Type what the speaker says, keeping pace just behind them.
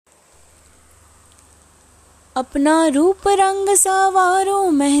अपना रूप रंग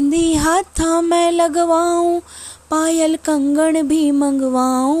संवारूं, मेहंदी हाथा मैं लगवाऊं, पायल कंगन भी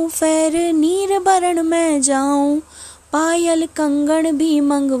मंगवाऊं, फेर नीर भरण में जाऊं। पायल कंगन भी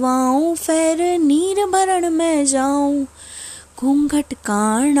मंगवाऊं, फेर नीर भरण में जाऊं। घूंघट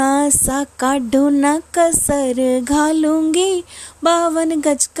काना सा काढो न कसर घालूंगी, 52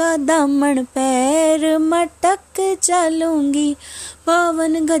 गज का दामन पैर मटक चलूंगी।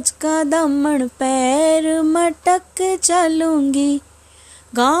 52 गज का दामन पैर मटक चलूंगी।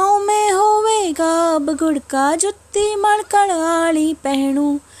 गाँव में होवेगा अब गुड़ का, जुत्ती मड़कड़ आली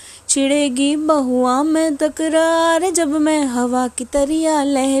पहनूं। छिड़ेगी बहुआ में तकरार, जब मैं हवा की तरिया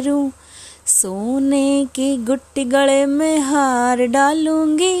लहरूं। सोने की गुट्टी गले में हार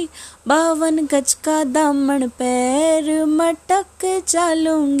डालूंगी, 52 गज का दामन पैर मटक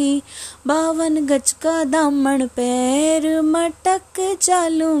चलूंगी। 52 गज का दामन पैर मटक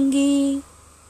चलूंगी।